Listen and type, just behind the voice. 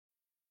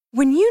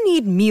When you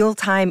need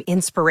mealtime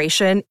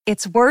inspiration,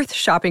 it's worth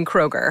shopping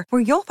Kroger,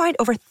 where you'll find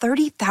over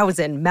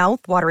 30,000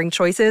 mouth-watering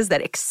choices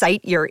that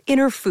excite your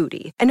inner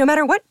foodie. And no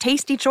matter what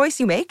tasty choice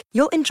you make,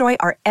 you'll enjoy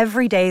our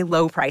everyday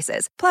low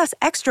prices, plus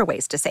extra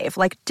ways to save,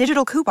 like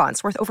digital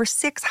coupons worth over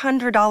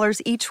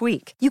 $600 each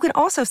week. You can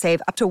also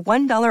save up to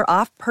 $1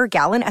 off per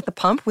gallon at the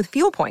pump with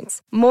fuel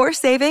points. More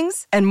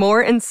savings and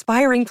more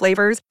inspiring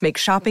flavors make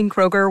shopping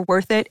Kroger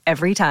worth it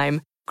every time.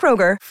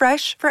 Kroger,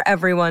 fresh for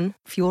everyone.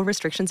 Fuel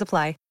restrictions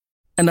apply.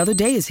 Another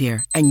day is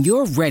here, and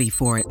you're ready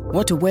for it.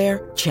 What to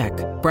wear? Check.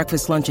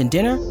 Breakfast, lunch, and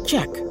dinner?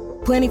 Check.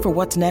 Planning for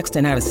what's next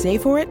and how to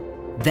save for it?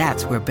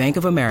 That's where Bank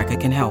of America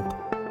can help.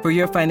 For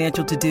your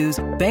financial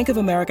to-dos, Bank of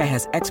America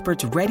has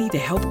experts ready to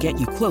help get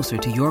you closer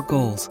to your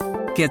goals.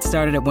 Get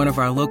started at one of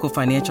our local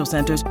financial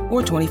centers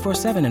or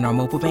 24/7 in our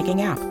mobile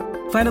banking app.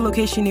 Find a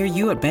location near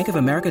you at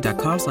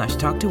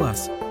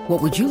bankofamerica.com/talktous.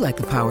 What would you like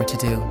the power to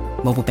do?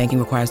 Mobile banking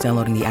requires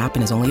downloading the app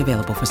and is only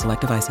available for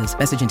select devices.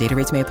 Message and data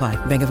rates may apply.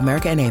 Bank of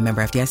America N.A.,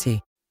 member FDIC.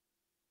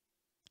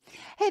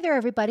 Hey there,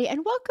 everybody,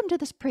 and welcome to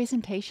this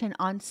presentation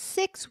on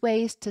 6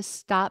 ways to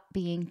stop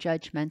being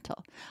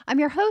judgmental. I'm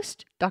your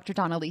host, Dr.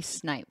 Dawn-Elise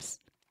Snipes.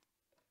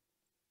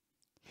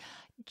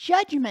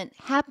 Judgment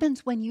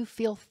happens when you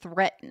feel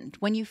threatened,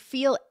 when you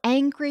feel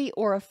angry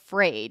or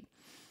afraid,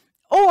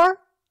 or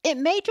it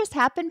may just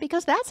happen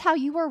because that's how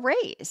you were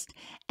raised,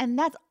 and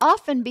that's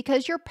often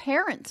because your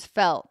parents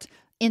felt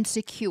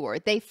insecure.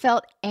 They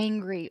felt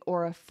angry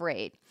or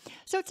afraid.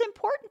 So it's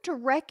important to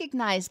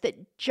recognize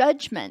that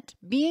judgment,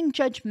 being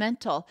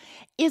judgmental,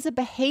 is a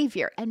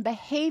behavior, and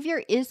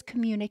behavior is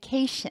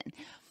communication.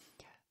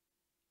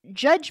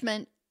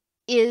 Judgment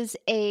is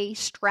a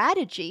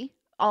strategy,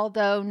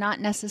 although not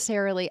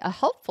necessarily a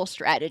helpful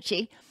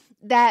strategy,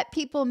 that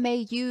people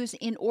may use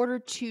in order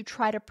to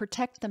try to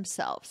protect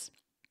themselves.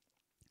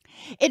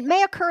 It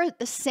may occur at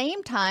the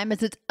same time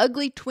as its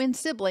ugly twin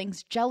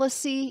siblings,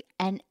 jealousy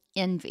and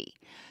envy.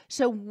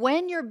 So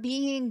when you're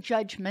being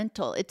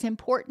judgmental, it's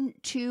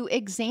important to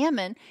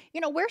examine,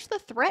 where's the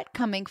threat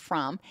coming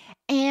from?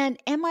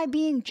 And am I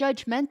being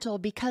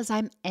judgmental because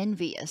I'm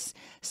envious?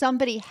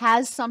 Somebody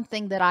has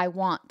something that I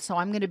want, so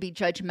I'm going to be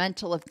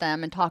judgmental of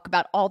them and talk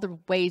about all the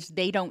ways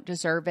they don't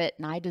deserve it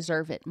and I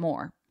deserve it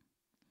more.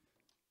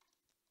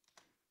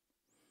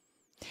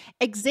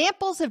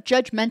 Examples of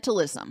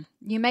judgmentalism.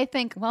 You may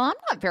think, well, I'm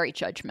not very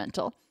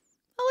judgmental.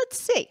 Well, let's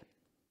see.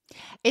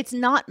 It's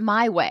not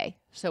my way,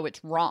 so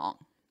it's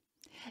wrong.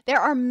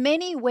 There are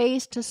many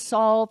ways to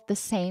solve the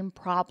same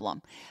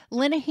problem.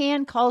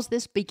 Linehan calls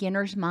this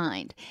beginner's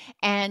mind,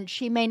 and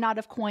she may not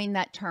have coined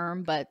that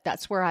term, but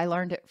that's where I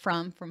learned it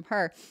from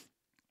her.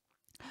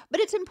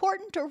 But it's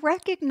important to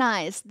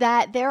recognize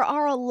that there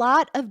are a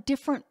lot of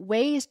different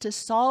ways to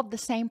solve the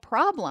same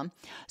problem.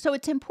 So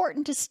it's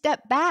important to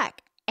step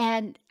back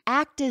and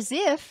act as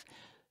if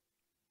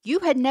you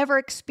had never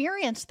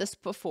experienced this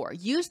before.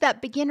 Use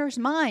that beginner's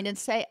mind and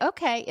say,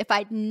 okay, if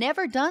I'd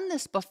never done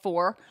this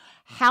before,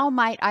 how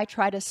might I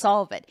try to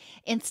solve it?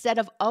 Instead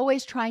of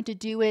always trying to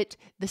do it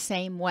the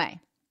same way.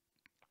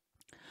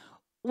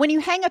 When you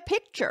hang a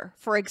picture,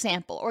 for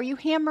example, or you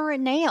hammer a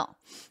nail,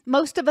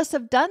 most of us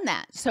have done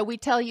that. So we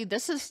tell you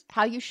this is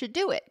how you should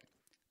do it.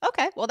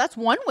 Okay, well, that's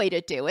one way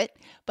to do it,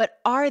 but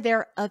are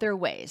there other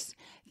ways?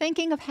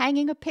 Thinking of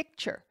hanging a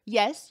picture.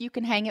 Yes, you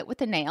can hang it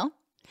with a nail.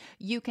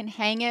 You can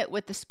hang it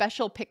with the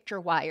special picture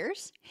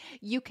wires.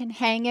 You can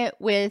hang it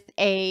with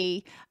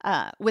a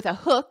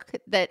hook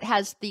that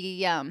has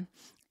the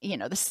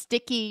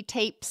sticky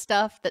tape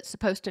stuff that's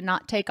supposed to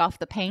not take off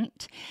the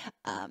paint.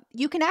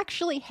 You can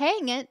actually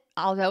hang it,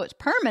 although it's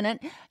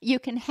permanent, you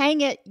can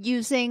hang it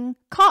using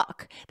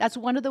caulk. That's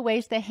one of the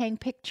ways they hang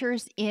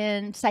pictures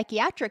in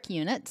psychiatric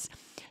units,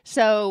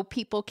 so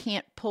people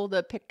can't pull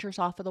the pictures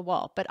off of the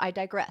wall, but I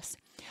digress.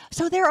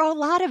 So there are a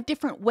lot of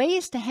different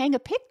ways to hang a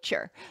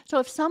picture. So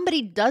if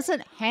somebody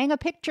doesn't hang a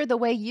picture the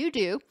way you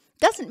do,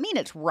 doesn't mean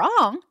it's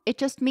wrong. It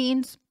just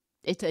means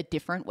it's a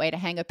different way to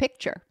hang a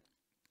picture.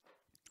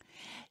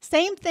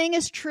 Same thing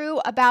is true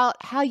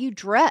about how you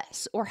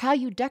dress or how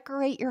you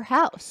decorate your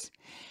house.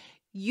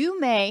 You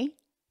may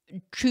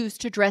choose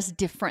to dress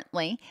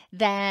differently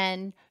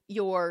than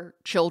your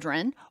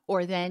children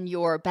or than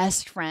your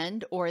best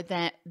friend or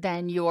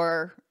than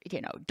your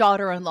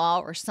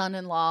daughter-in-law or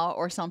son-in-law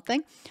or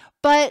something.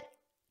 But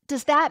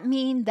does that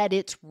mean that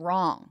it's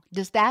wrong?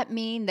 Does that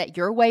mean that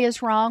your way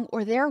is wrong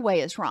or their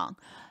way is wrong?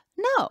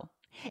 No,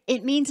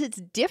 it means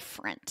it's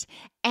different.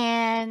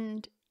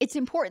 And it's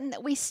important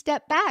that we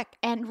step back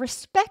and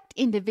respect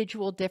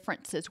individual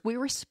differences. We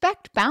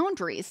respect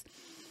boundaries.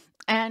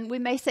 And we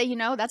may say,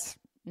 that's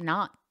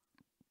not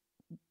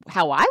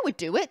how I would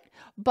do it,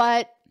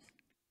 but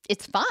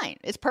it's fine.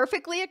 It's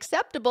perfectly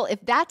acceptable if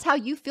that's how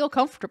you feel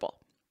comfortable.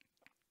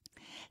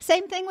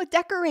 Same thing with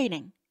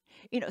decorating.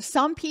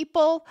 Some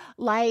people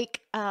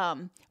like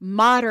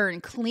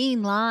modern,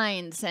 clean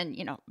lines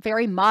and,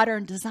 very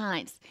modern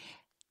designs.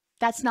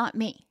 That's not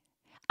me.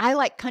 I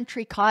like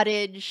country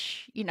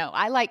cottage.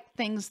 I like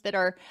things that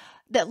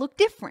look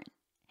different.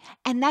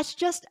 And that's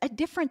just a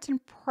difference in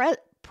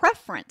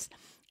preference.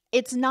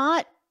 It's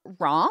not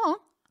wrong.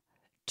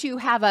 to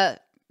have a,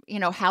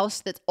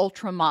 house that's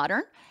ultra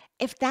modern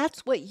if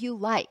that's what you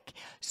like.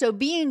 So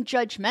being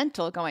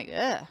judgmental, going,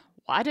 ugh,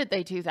 why did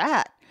they do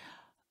that?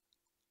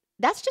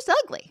 That's just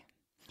ugly.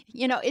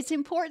 It's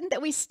important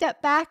that we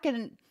step back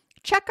and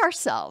check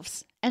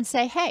ourselves and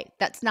say, hey,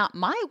 that's not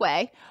my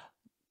way,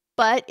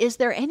 but is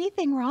there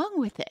anything wrong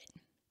with it?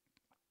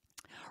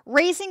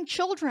 Raising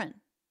children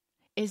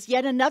is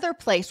yet another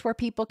place where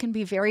people can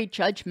be very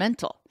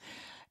judgmental.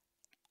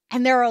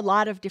 And there are a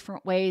lot of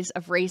different ways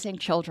of raising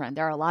children.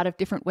 There are a lot of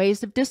different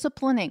ways of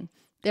disciplining.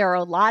 There are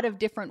a lot of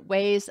different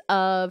ways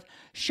of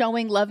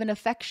showing love and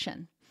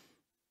affection.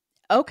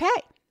 Okay,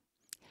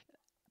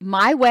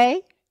 my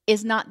way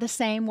is not the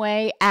same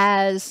way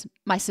as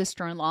my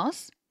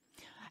sister-in-law's,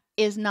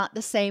 is not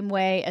the same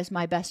way as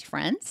my best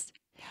friend's,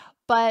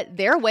 but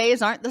their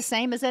ways aren't the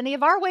same as any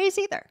of our ways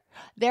either.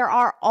 There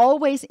are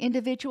always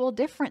individual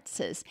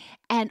differences.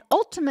 And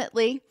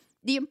ultimately,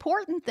 the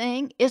important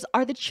thing is,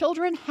 are the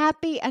children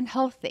happy and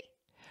healthy?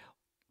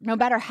 No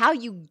matter how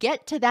you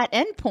get to that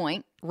end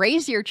point,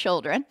 raise your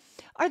children,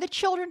 are the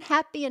children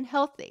happy and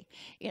healthy?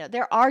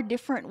 There are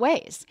different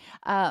ways.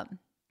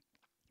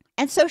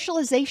 And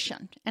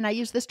socialization, and I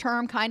use this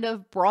term kind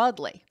of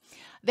broadly.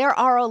 There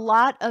are a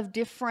lot of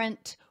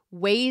different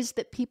ways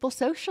that people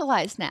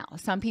socialize now.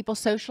 Some people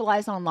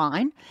socialize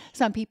online.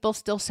 Some people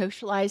still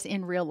socialize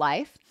in real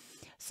life.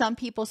 Some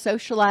people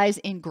socialize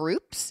in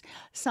groups.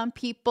 Some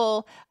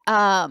people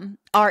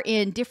are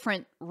in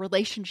different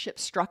relationship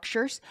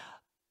structures.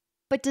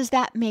 But does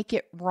that make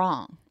it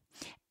wrong?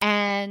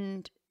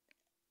 And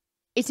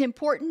it's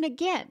important,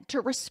 again, to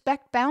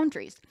respect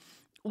boundaries.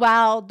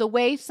 While the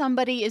way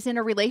somebody is in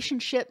a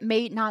relationship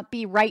may not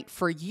be right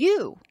for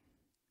you,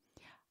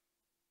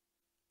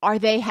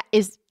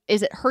 is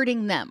it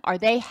hurting them? Are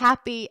they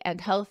happy and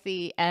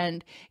healthy?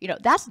 And,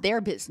 that's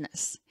their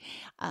business.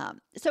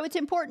 So it's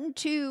important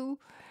to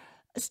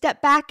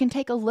step back and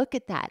take a look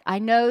at that. I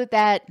know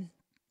that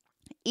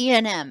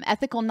E&M,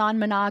 ethical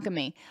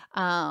non-monogamy,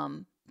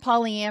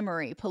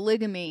 polyamory,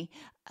 polygamy,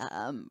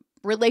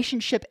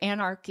 relationship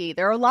anarchy,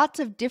 there are lots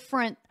of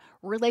different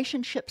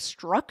relationship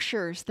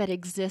structures that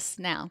exist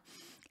now.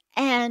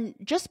 And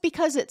just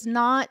because it's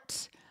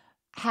not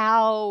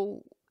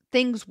how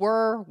things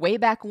were way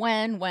back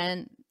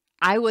when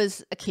I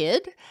was a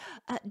kid,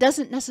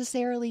 doesn't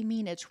necessarily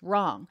mean it's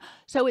wrong.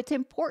 So it's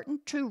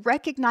important to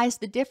recognize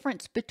the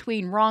difference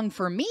between wrong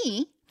for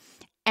me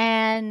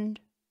and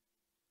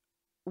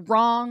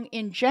wrong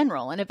in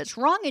general. And if it's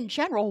wrong in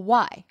general,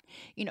 why?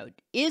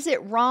 Is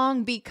it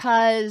wrong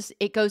because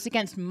it goes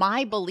against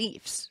my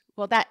beliefs?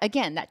 Well,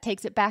 that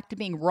takes it back to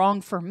being wrong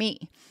for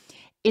me.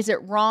 Is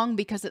it wrong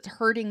because it's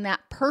hurting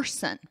that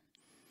person?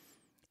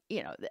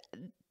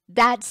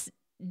 That's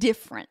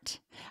different.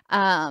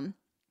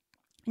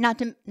 Not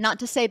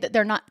to say that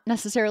they're not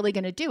necessarily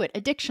going to do it.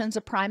 Addiction's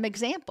a prime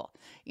example.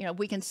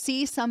 We can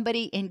see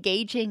somebody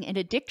engaging in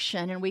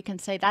addiction and we can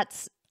say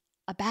that's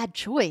a bad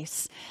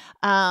choice.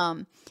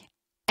 And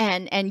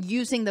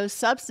using those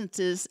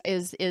substances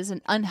is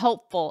an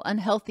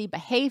unhealthy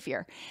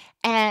behavior.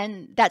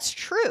 And that's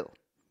true.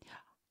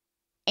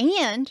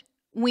 And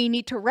we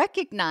need to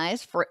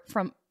recognize,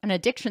 from an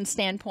addiction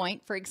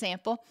standpoint, for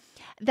example,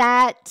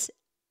 that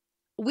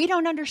we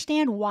don't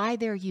understand why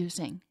they're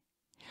using.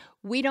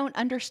 We don't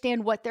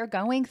understand what they're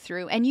going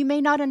through. And you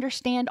may not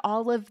understand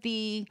all of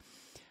the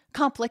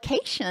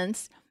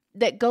complications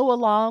that go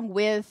along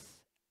with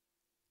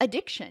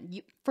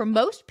addiction. For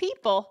most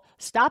people,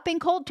 stopping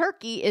cold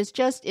turkey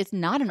it's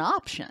not an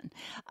option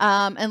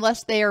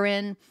unless they are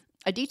in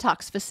a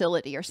detox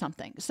facility or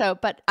something.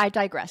 But I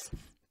digress.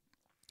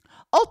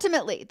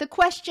 Ultimately, the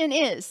question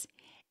is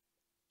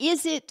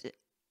it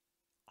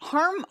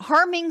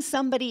harming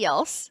somebody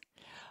else,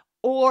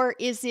 or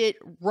is it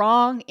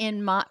wrong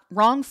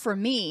for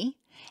me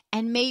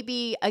and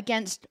maybe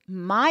against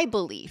my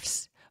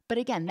beliefs? But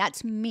again,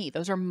 that's me.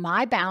 Those are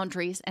my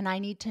boundaries, and I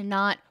need to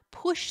not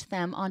push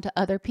them onto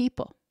other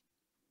people.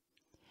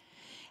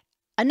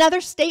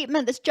 Another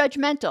statement that's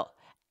judgmental.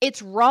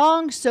 It's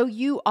wrong, so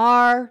you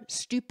are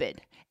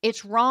stupid.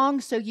 It's wrong,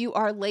 so you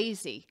are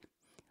lazy.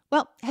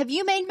 Well, have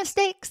you made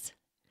mistakes?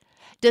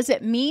 Does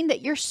it mean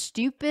that you're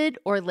stupid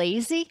or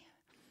lazy?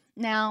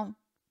 Now,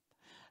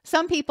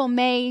 some people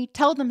may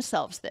tell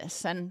themselves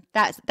this, and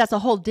that's a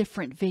whole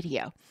different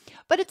video.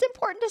 But it's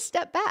important to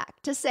step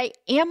back to say,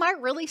 am I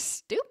really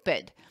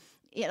stupid?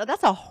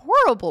 That's a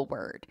horrible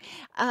word.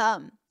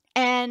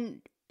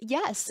 And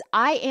yes,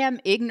 I am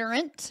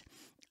ignorant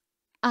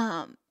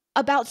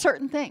about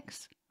certain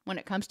things. When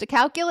it comes to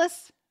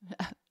calculus,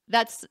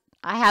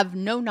 I have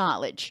no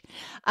knowledge.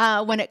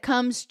 When it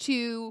comes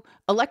to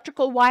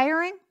electrical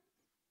wiring,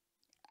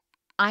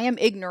 I am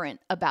ignorant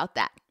about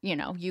that.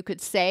 You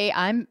could say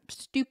I'm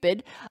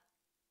stupid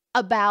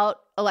about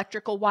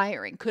electrical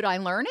wiring. Could I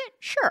learn it?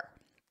 Sure.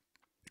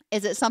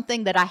 Is it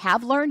something that I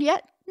have learned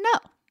yet?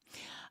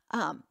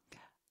 No.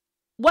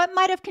 What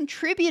might have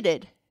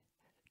contributed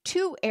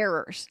to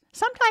errors?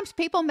 Sometimes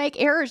people make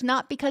errors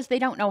not because they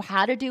don't know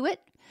how to do it,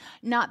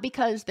 not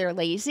because they're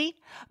lazy,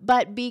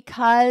 but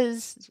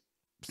because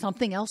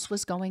something else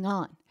was going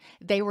on.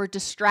 They were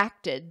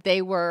distracted.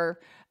 They were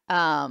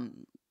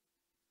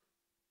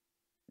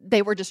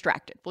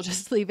distracted. We'll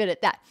just leave it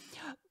at that.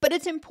 But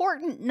it's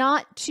important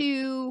not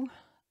to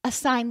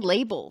assign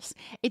labels.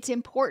 It's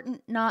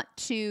important not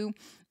to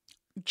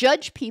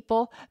judge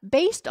people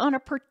based on a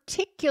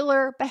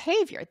particular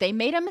behavior. They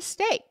made a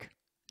mistake.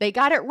 They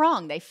got it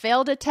wrong. They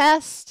failed a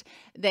test.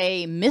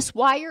 They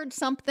miswired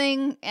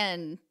something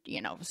and,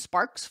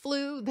 sparks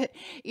flew.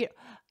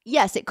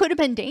 Yes, it could have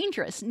been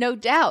dangerous, no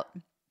doubt.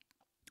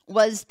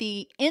 Was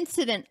the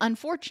incident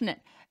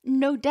unfortunate?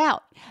 No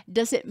doubt.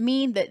 Does it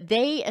mean that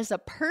they as a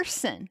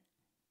person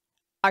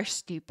are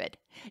stupid?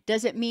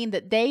 Does it mean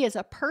that they as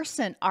a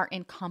person are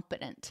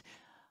incompetent?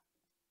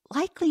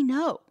 Likely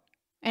no.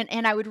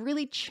 And I would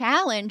really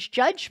challenge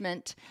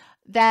judgment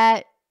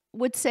that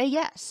would say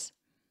yes.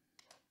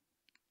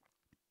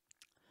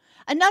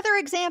 Another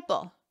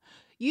example,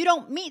 you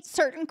don't meet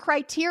certain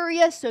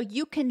criteria, so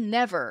you can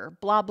never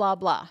blah, blah,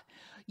 blah.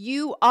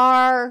 You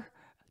are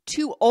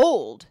too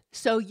old,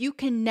 so you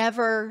can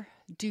never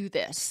do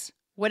this,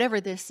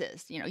 whatever this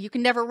is. You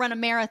can never run a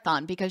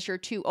marathon because you're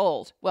too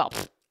old. Well,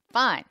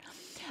 fine.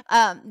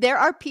 There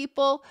are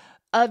people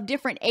of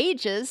different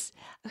ages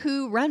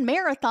who run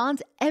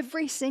marathons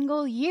every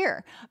single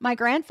year. My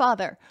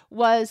grandfather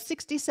was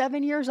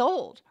 67 years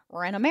old,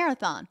 ran a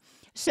marathon.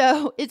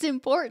 So it's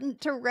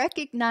important to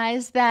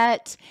recognize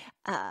that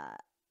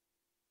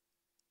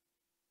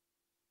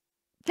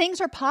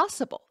things are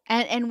possible,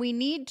 and we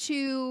need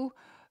to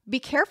be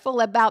careful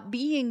about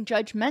being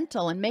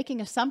judgmental and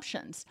making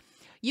assumptions.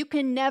 You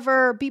can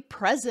never be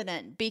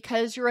president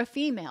because you're a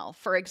female,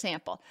 for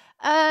example.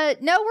 No,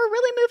 we're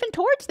really moving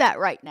towards that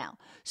right now.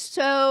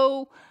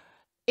 So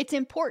it's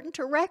important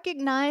to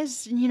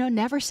recognize,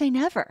 never say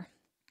never.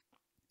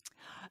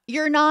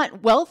 You're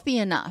not wealthy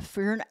enough,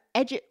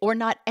 or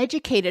not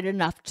educated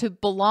enough to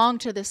belong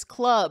to this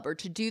club or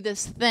to do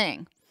this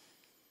thing.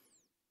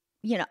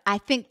 I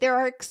think there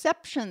are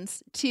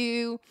exceptions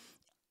to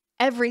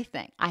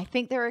everything. I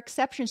think there are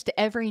exceptions to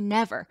every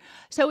never.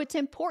 So it's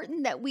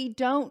important that we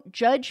don't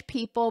judge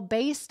people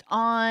based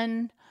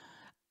on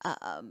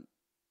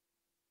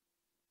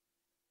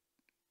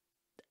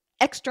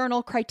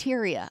external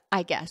criteria,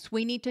 I guess.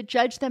 We need to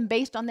judge them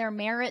based on their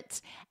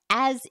merits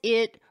as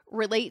it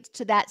relates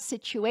to that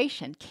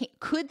situation.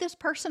 Could this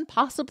person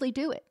possibly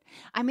do it?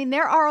 I mean,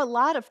 there are a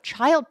lot of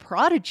child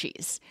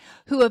prodigies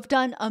who have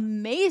done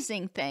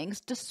amazing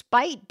things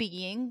despite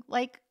being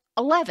like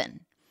 11.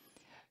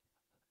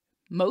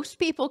 Most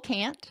people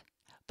can't,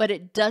 but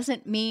it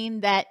doesn't mean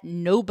that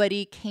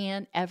nobody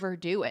can ever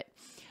do it.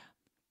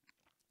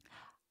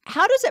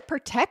 How does it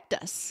protect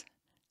us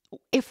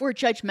if we're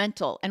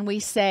judgmental and we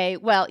say,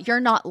 well,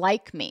 you're not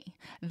like me,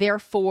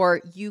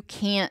 therefore you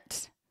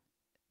can't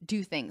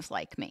do things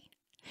like me?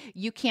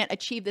 You can't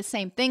achieve the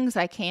same things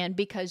I can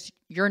because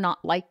you're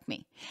not like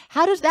me.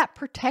 How does that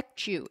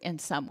protect you in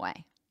some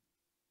way?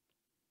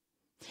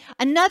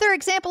 Another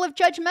example of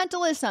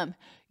judgmentalism.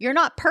 You're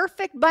not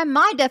perfect by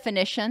my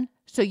definition,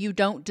 so you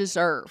don't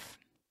deserve.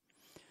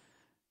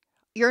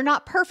 You're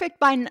not perfect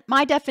by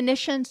my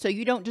definition, so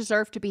you don't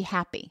deserve to be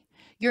happy.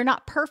 You're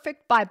not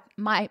perfect by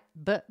my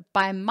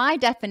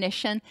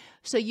definition,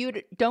 so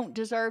you don't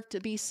deserve to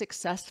be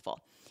successful.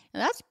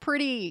 And that's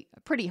pretty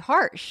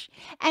harsh.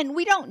 And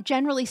we don't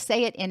generally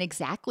say it in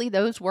exactly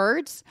those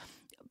words,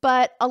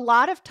 but a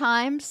lot of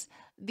times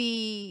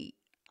the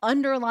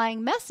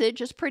underlying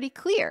message is pretty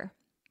clear.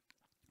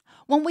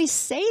 When we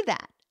say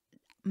that,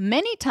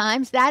 many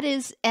times that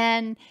is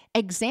an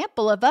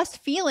example of us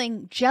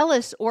feeling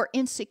jealous or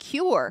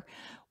insecure.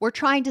 We're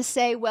trying to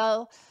say,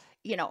 well,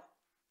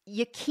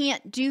 you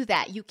can't do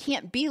that. You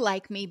can't be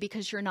like me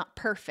because you're not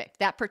perfect.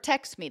 That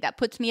protects me. That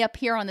puts me up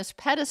here on this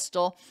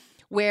pedestal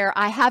where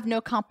I have no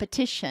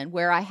competition,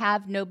 where I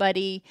have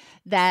nobody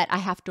that I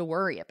have to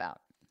worry about.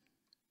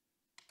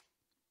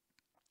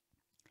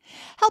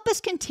 Help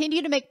us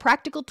continue to make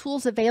practical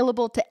tools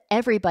available to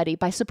everybody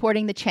by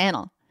supporting the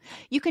channel.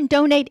 You can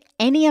donate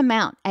any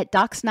amount at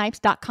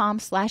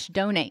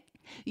DocSnipes.com/donate.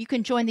 You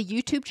can join the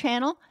YouTube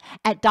channel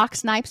at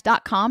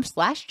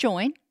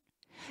DocSnipes.com/join.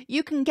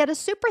 You can get a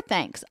super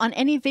thanks on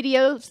any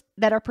videos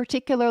that are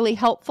particularly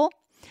helpful.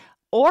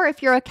 Or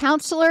if you're a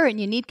counselor and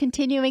you need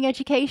continuing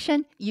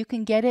education, you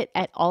can get it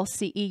at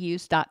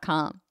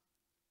allceus.com.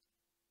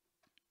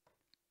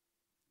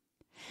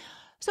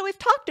 So we've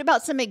talked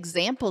about some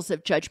examples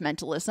of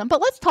judgmentalism,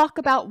 but let's talk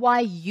about why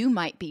you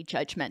might be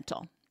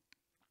judgmental.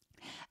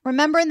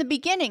 Remember in the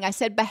beginning, I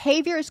said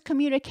behavior is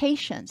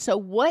communication. So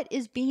what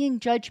is being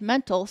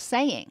judgmental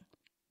saying?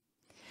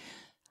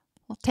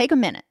 Well, take a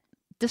minute.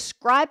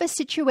 Describe a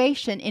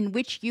situation in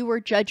which you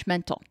were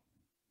judgmental.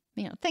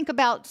 Think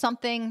about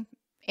something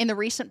in the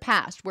recent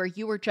past where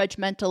you were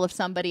judgmental of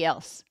somebody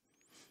else.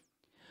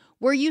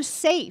 Were you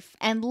safe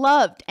and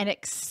loved and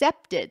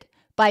accepted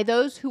by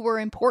those who were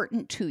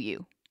important to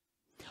you?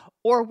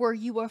 Or were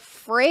you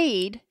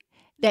afraid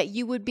that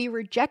you would be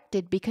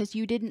rejected because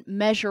you didn't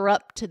measure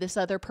up to this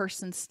other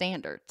person's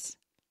standards?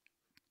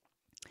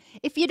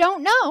 If you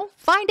don't know,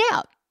 find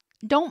out.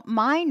 Don't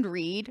mind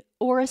read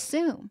or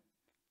assume.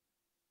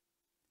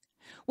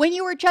 When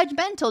you were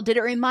judgmental, did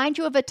it remind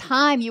you of a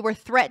time you were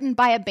threatened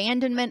by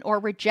abandonment or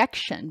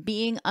rejection,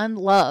 being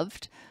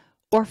unloved,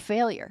 or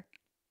failure?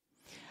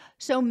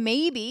 So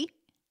maybe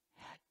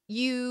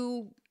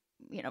you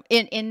know,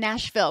 in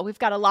Nashville, we've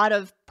got a lot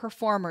of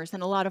performers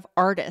and a lot of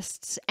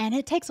artists, and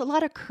it takes a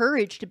lot of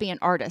courage to be an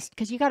artist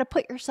because you got to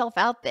put yourself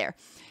out there,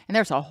 and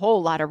there's a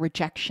whole lot of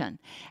rejection.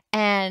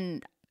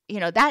 And, you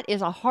know, that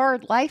is a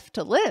hard life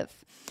to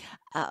live.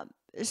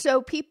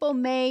 So people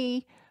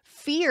may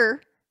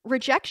fear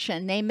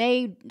rejection. They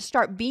may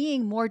start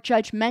being more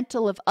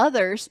judgmental of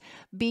others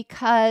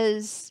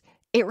because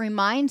it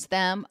reminds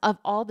them of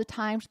all the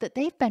times that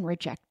they've been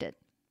rejected.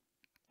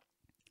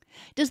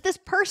 Does this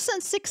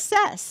person's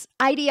success,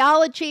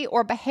 ideology,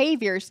 or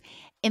behaviors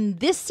in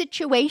this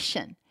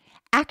situation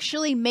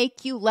actually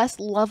make you less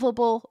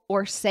lovable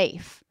or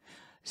safe?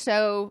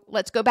 So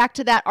let's go back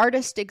to that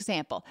artist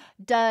example.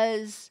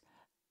 Does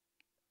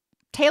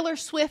Taylor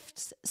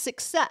Swift's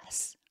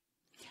success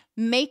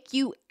make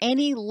you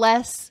any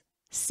less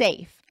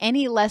safe,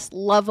 any less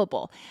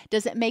lovable?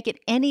 Does it make it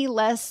any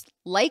less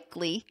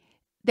likely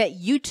that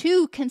you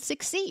too can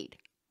succeed?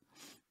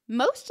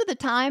 Most of the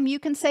time you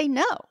can say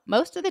no.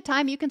 Most of the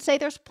time you can say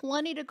there's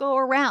plenty to go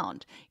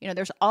around. You know,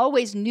 there's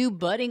always new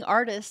budding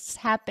artists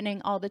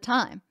happening all the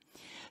time.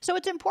 So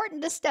it's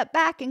important to step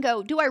back and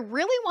go, do I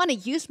really want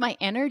to use my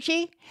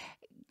energy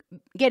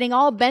getting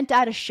all bent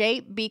out of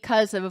shape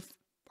because of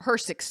her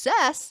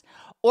success?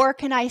 Or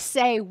can I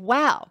say,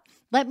 wow,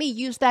 let me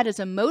use that as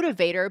a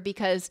motivator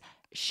because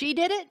she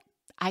did it,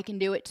 I can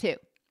do it too.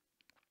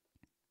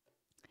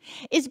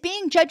 Is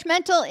being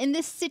judgmental in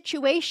this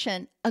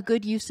situation a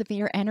good use of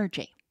your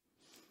energy?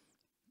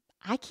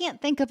 I can't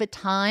think of a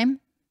time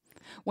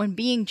when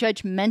being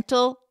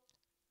judgmental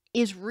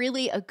is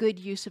really a good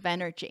use of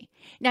energy.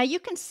 Now, you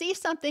can see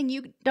something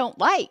you don't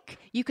like.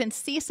 You can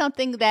see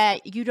something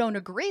that you don't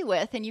agree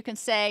with, and you can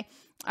say,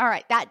 all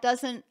right, that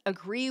doesn't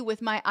agree with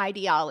my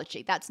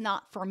ideology. That's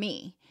not for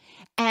me.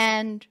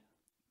 And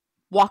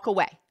walk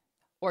away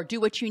or do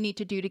what you need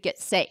to do to get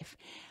safe.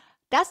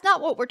 That's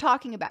not what we're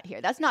talking about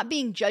here. That's not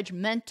being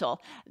judgmental.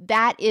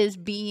 That is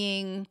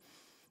being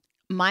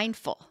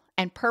mindful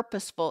and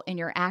purposeful in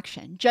your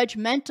action.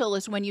 Judgmental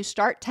is when you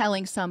start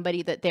telling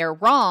somebody that they're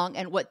wrong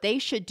and what they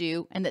should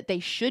do and that they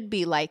should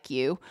be like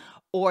you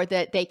or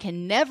that they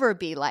can never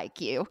be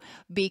like you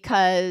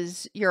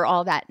because you're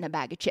all that in a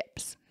bag of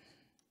chips.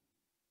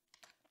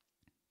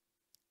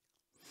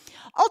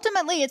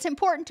 Ultimately, it's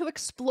important to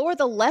explore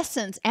the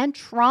lessons and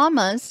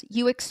traumas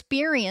you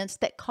experience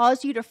that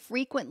cause you to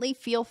frequently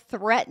feel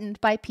threatened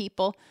by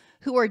people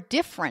who are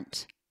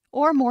different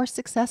or more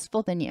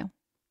successful than you.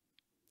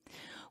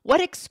 What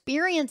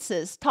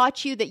experiences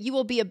taught you that you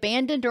will be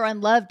abandoned or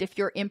unloved if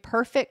you're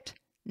imperfect,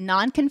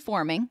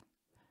 non-conforming,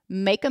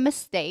 make a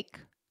mistake,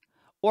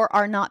 or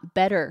are not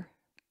better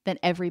than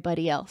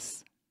everybody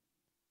else?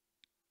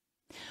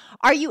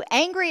 Are you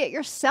angry at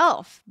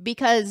yourself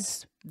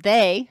because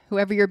they,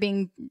 whoever you're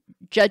being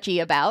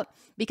judgy about,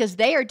 because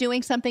they are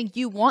doing something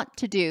you want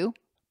to do,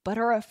 but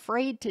are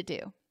afraid to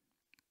do?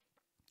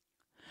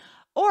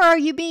 Or are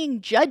you being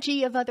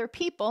judgy of other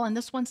people? And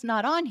this one's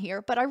not on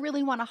here, but I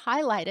really want to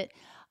highlight it.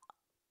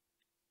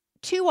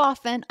 Too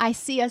often, I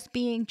see us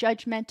being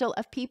judgmental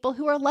of people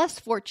who are less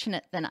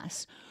fortunate than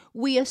us.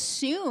 We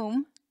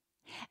assume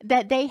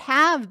that they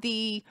have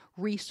the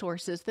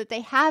resources, that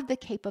they have the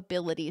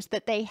capabilities,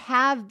 that they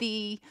have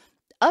the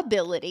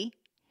ability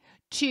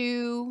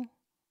to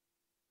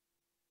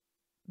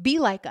be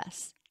like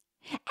us.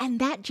 And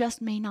that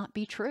just may not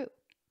be true.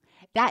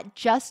 That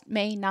just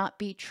may not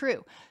be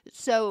true.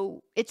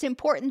 So it's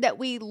important that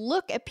we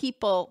look at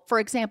people, for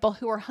example,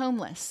 who are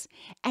homeless,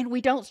 and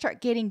we don't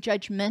start getting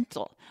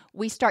judgmental.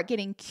 We start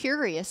getting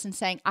curious and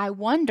saying, I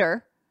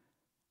wonder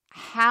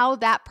how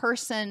that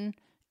person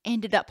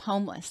ended up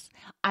homeless.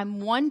 I'm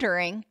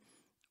wondering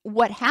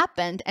what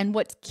happened and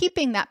what's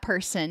keeping that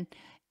person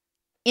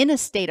in a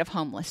state of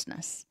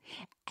homelessness,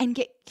 and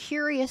get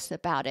curious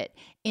about it.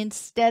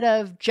 Instead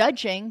of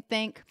judging,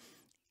 think,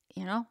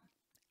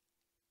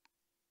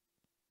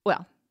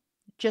 well,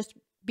 just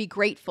be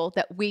grateful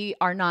that we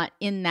are not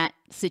in that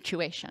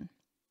situation.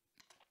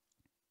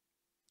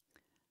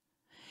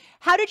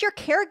 How did your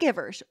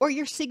caregivers or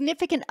your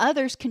significant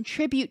others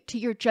contribute to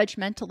your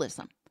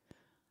judgmentalism?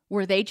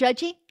 Were they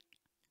judgy?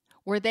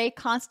 Were they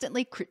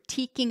constantly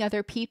critiquing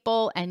other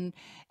people and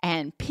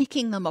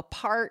picking them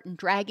apart and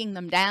dragging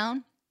them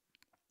down?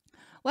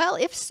 Well,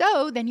 if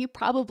so, then you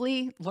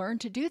probably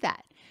learned to do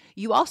that.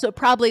 You also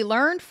probably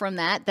learned from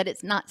that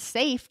it's not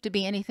safe to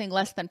be anything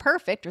less than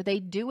perfect, or they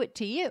do it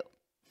to you.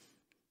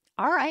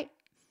 All right,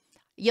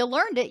 you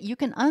learned it, you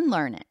can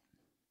unlearn it.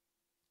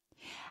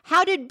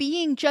 How did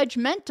being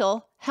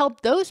judgmental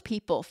help those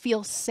people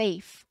feel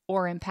safe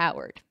or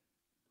empowered?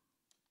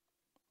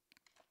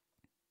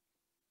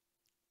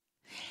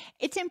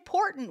 It's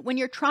important when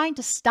you're trying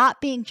to stop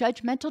being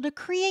judgmental to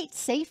create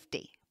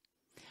safety.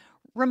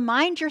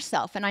 Remind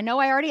yourself, and I know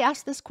I already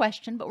asked this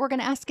question, but we're going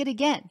to ask it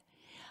again.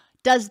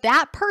 Does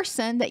that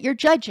person that you're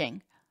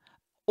judging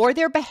or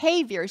their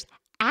behaviors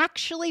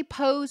actually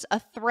pose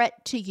a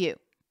threat to you?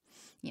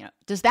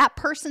 Does that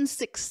person's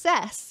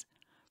success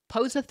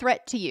pose a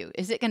threat to you?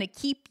 Is it going to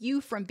keep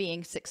you from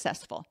being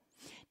successful?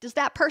 Does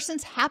that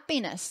person's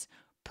happiness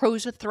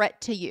pose a threat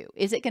to you?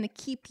 Is it going to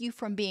keep you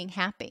from being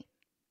happy?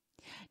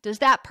 Does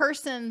that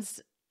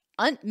person's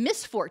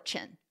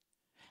misfortune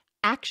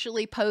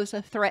actually pose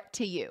a threat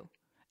to you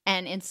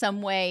and in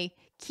some way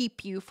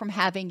keep you from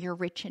having your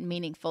rich and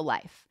meaningful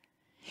life?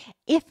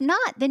 If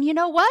not, then you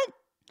know what?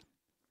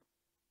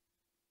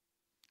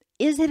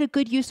 Is it a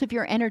good use of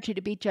your energy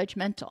to be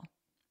judgmental?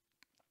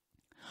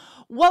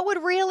 What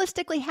would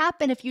realistically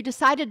happen if you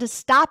decided to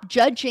stop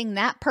judging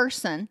that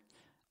person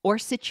or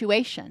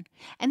situation?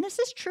 And this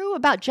is true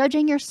about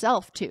judging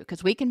yourself too,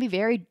 because we can be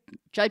very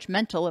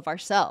judgmental of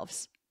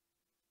ourselves.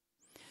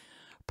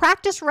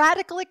 Practice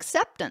radical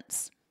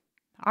acceptance.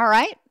 All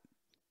right.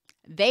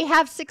 They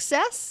have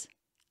success.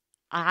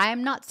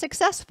 I'm not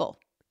successful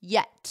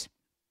yet.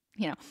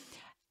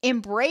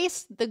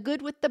 Embrace the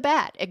good with the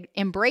bad.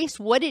 Embrace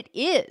what it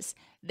is.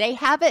 They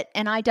have it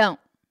and I don't.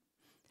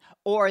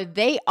 Or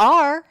they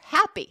are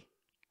happy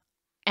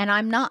and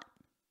I'm not.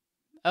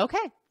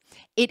 Okay.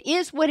 It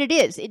is what it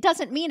is. It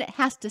doesn't mean it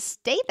has to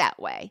stay that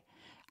way.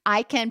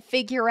 I can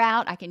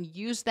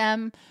use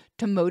them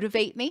to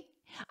motivate me.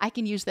 I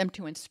can use them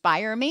to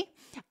inspire me.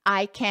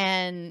 I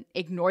can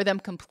ignore them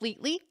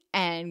completely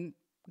and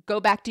go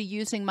back to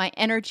using my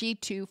energy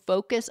to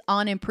focus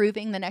on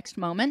improving the next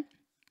moment.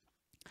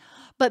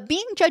 But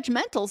being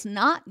judgmental is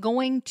not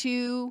going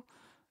to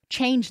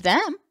change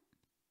them,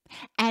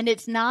 and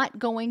it's not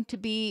going to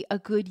be a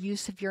good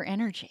use of your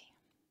energy.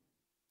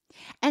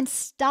 And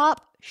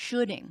stop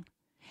shoulding.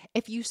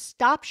 If you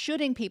stop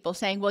shoulding people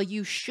saying, well,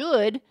 you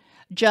should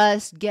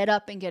just get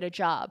up and get a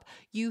job.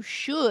 You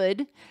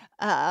should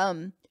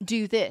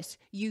do this.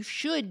 You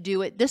should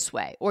do it this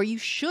way, or you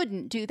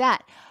shouldn't do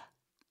that.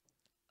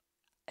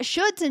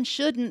 Shoulds and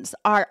shouldn'ts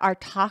are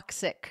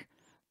toxic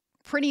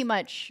pretty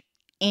much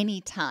any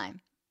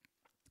time.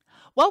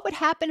 What would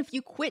happen if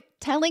you quit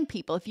telling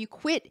people, if you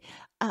quit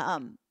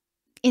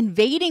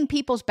invading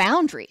people's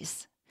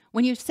boundaries?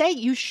 When you say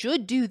you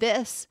should do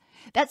this,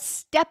 that's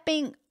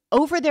stepping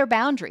over their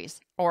boundaries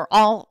or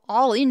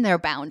all in their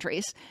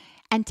boundaries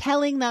and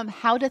telling them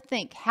how to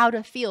think, how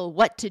to feel,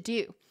 what to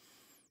do.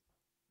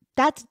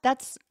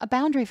 That's a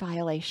boundary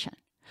violation.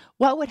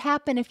 What would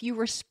happen if you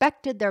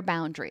respected their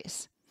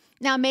boundaries?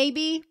 Now,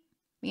 maybe,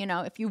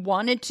 if you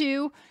wanted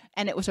to,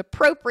 and it was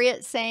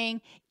appropriate,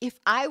 saying, if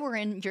I were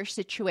in your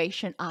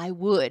situation, I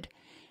would.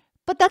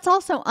 But that's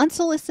also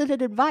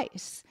unsolicited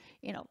advice.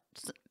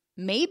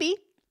 Maybe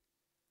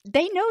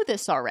they know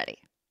this already,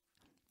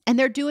 and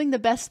they're doing the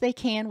best they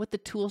can with the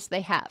tools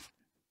they have.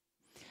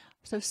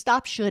 So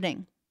stop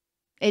shoulding.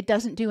 It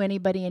doesn't do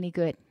anybody any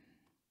good.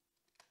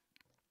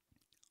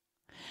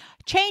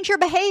 Change your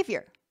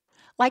behavior.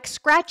 Like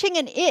scratching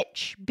an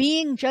itch,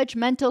 being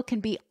judgmental can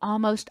be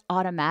almost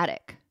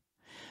automatic.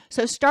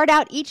 So start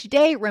out each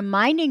day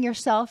reminding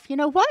yourself, you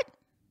know what?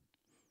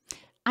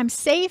 I'm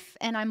safe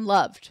and I'm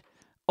loved.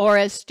 Or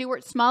as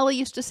Stuart Smalley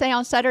used to say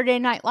on Saturday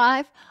Night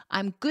Live,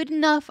 I'm good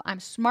enough, I'm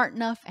smart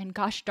enough, and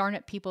gosh darn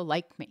it, people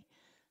like me.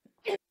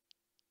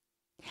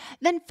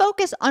 Then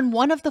focus on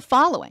one of the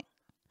following: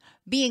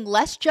 being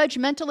less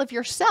judgmental of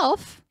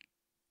yourself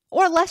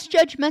or less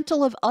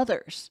judgmental of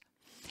others.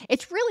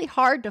 It's really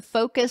hard to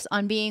focus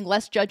on being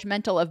less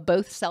judgmental of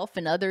both self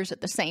and others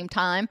at the same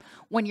time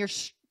when you're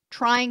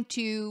trying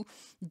to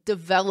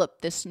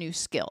develop this new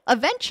skill.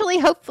 Eventually,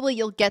 hopefully,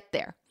 you'll get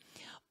there.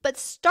 But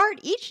start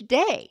each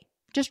day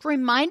just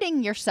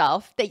reminding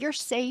yourself that you're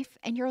safe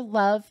and you're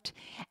loved,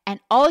 and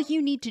all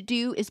you need to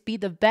do is be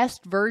the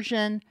best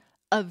version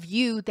of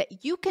you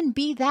that you can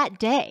be that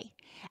day.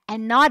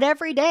 And not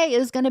every day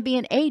is going to be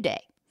an A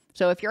day.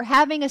 So if you're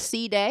having a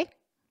C day,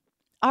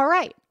 all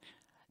right,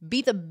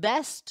 be the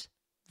best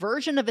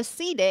version of a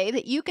C day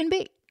that you can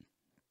be.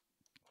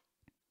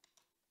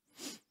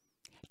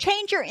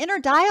 Change your inner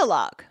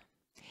dialogue.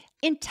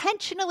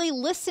 Intentionally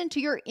listen to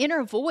your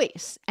inner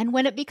voice. And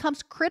when it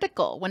becomes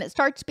critical, when it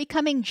starts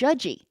becoming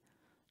judgy,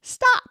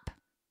 stop.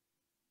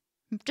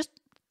 Just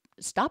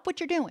stop what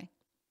you're doing.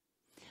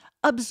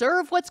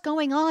 Observe what's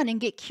going on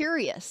and get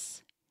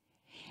curious.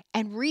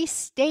 And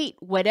restate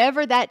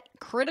whatever that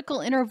critical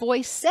inner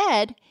voice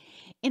said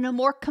in a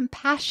more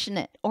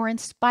compassionate or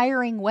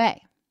inspiring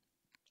way.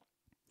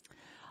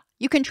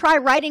 You can try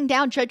writing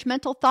down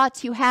judgmental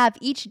thoughts you have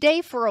each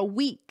day for a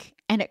week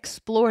and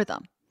explore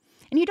them.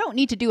 And you don't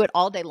need to do it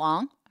all day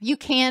long. You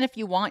can, if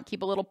you want,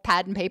 keep a little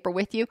pad and paper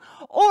with you,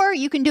 or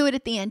you can do it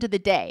at the end of the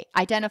day.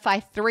 Identify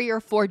 3 or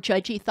 4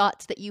 judgy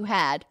thoughts that you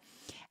had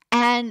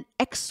and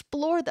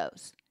explore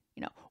those.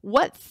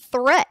 What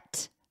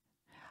threat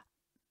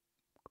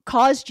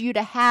caused you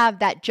to have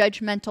that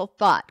judgmental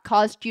thought,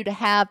 caused you to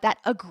have that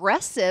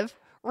aggressive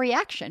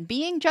reaction?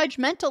 Being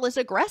judgmental is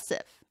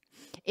aggressive.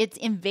 It's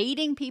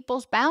invading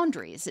people's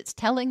boundaries. It's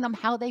telling them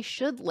how they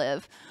should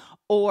live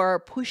or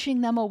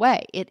pushing them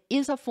away. It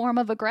is a form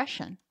of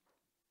aggression.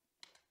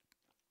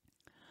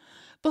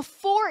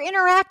 Before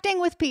interacting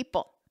with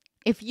people,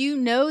 if you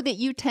know that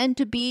you tend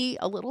to be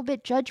a little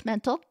bit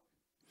judgmental,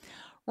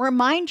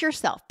 Remind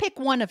yourself, pick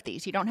one of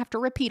these. You don't have to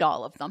repeat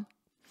all of them.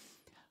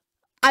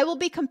 I will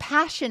be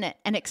compassionate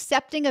and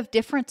accepting of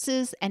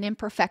differences and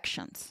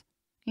imperfections.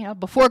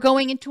 Before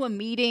going into a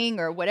meeting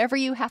or whatever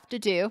you have to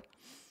do,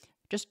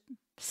 just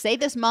say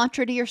this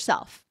mantra to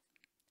yourself.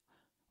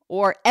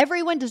 Or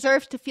everyone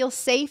deserves to feel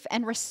safe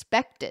and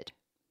respected.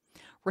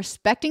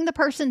 Respecting the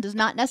person does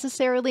not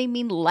necessarily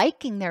mean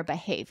liking their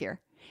behavior.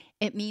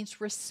 It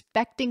means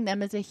respecting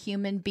them as a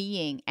human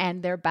being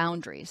and their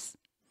boundaries.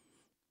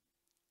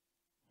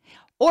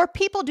 Or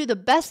people do the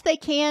best they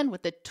can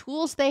with the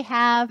tools they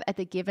have at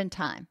the given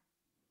time.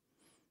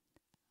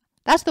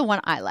 That's the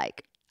one I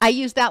like. I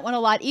use that one a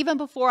lot, even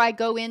before I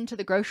go into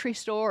the grocery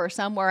store or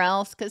somewhere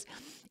else, because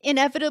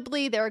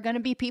inevitably there are going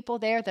to be people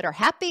there that are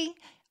happy,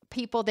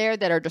 people there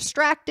that are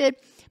distracted,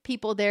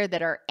 people there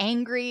that are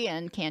angry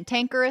and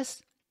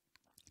cantankerous.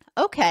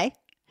 Okay,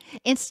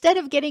 instead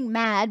of getting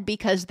mad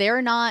because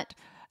they're not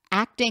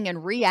acting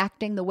and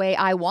reacting the way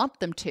I want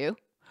them to,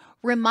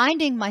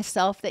 reminding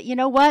myself that, you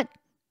know what?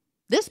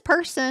 This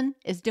person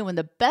is doing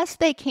the best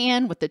they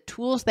can with the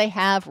tools they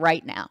have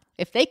right now.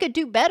 If they could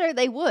do better,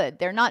 they would.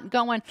 They're not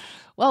going,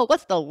 well,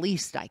 what's the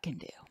least I can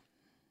do?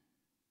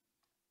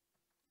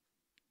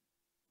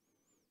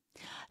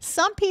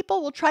 Some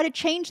people will try to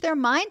change their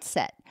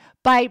mindset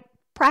by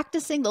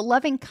practicing the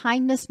loving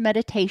kindness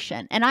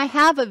meditation. And I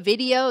have a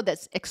video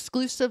that's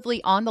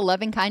exclusively on the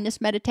loving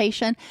kindness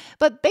meditation.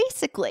 But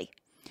basically,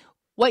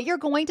 what you're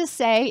going to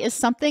say is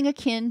something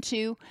akin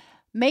to,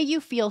 may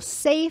you feel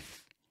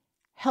safe,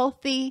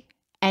 healthy,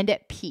 and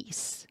at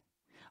peace.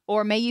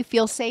 Or may you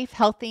feel safe,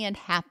 healthy, and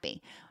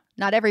happy.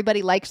 Not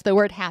everybody likes the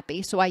word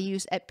happy, so I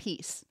use at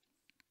peace.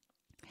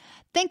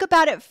 Think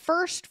about it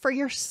first for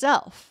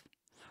yourself,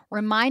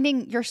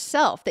 reminding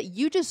yourself that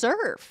you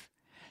deserve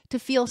to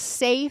feel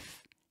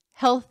safe,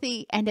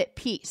 healthy, and at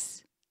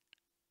peace.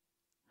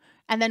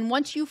 And then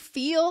once you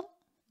feel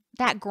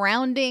that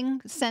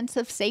grounding sense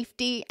of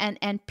safety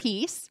and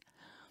peace,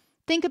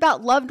 think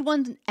about loved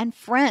ones and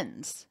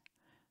friends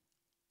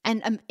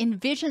and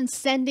envision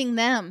sending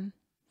them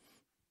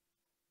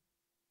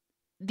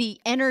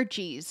the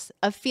energies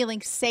of feeling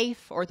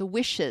safe, or the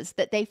wishes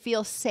that they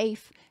feel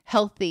safe,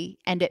 healthy,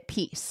 and at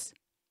peace.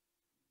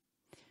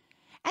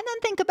 And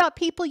then think about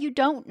people you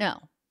don't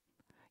know.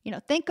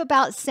 Think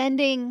about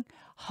sending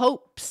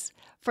hopes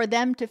for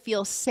them to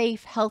feel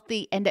safe,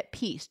 healthy, and at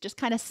peace. Just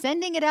kind of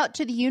sending it out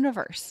to the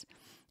universe.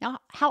 Now,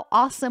 how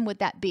awesome would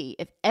that be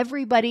if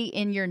everybody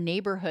in your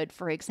neighborhood,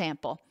 for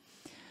example,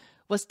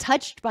 was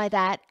touched by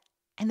that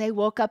and they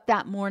woke up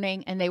that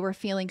morning and they were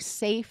feeling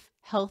safe,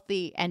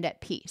 healthy, and at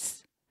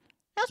peace?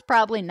 That's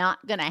probably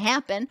not going to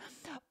happen,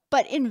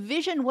 but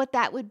envision what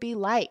that would be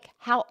like.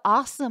 How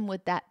awesome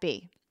would that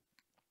be?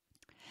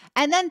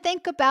 And then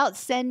think about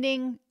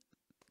sending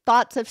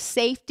thoughts of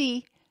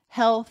safety,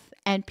 health,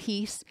 and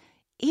peace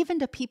even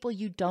to people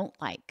you don't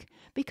like.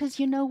 Because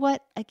you know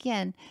what?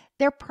 Again,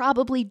 they're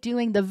probably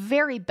doing the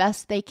very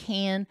best they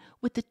can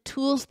with the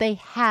tools they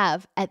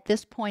have at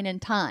this point in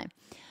time.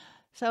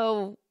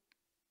 So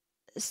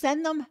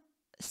send them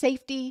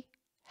safety,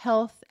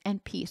 health,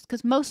 and peace.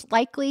 Because most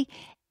likely,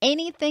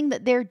 anything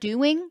that they're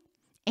doing,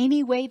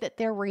 any way that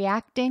they're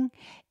reacting,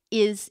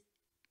 is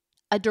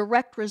a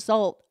direct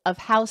result of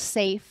how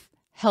safe,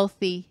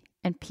 healthy,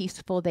 and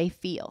peaceful they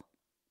feel.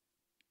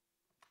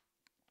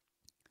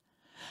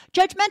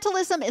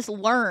 Judgmentalism is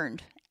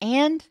learned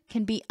and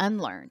can be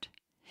unlearned.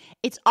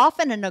 It's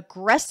often an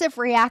aggressive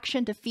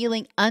reaction to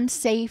feeling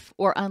unsafe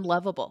or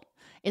unlovable.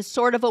 It's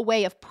sort of a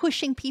way of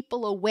pushing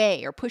people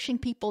away or pushing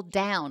people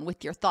down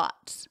with your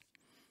thoughts.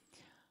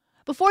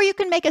 Before you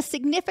can make a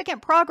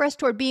significant progress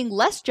toward being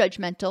less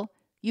judgmental,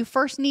 you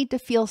first need to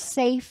feel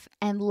safe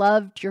and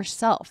loved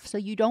yourself, so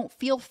you don't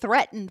feel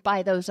threatened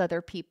by those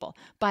other people,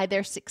 by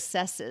their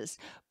successes,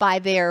 by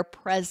their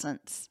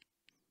presence.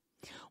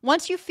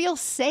 Once you feel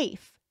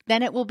safe,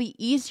 then it will be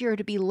easier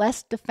to be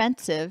less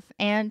defensive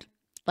and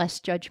less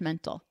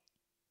judgmental.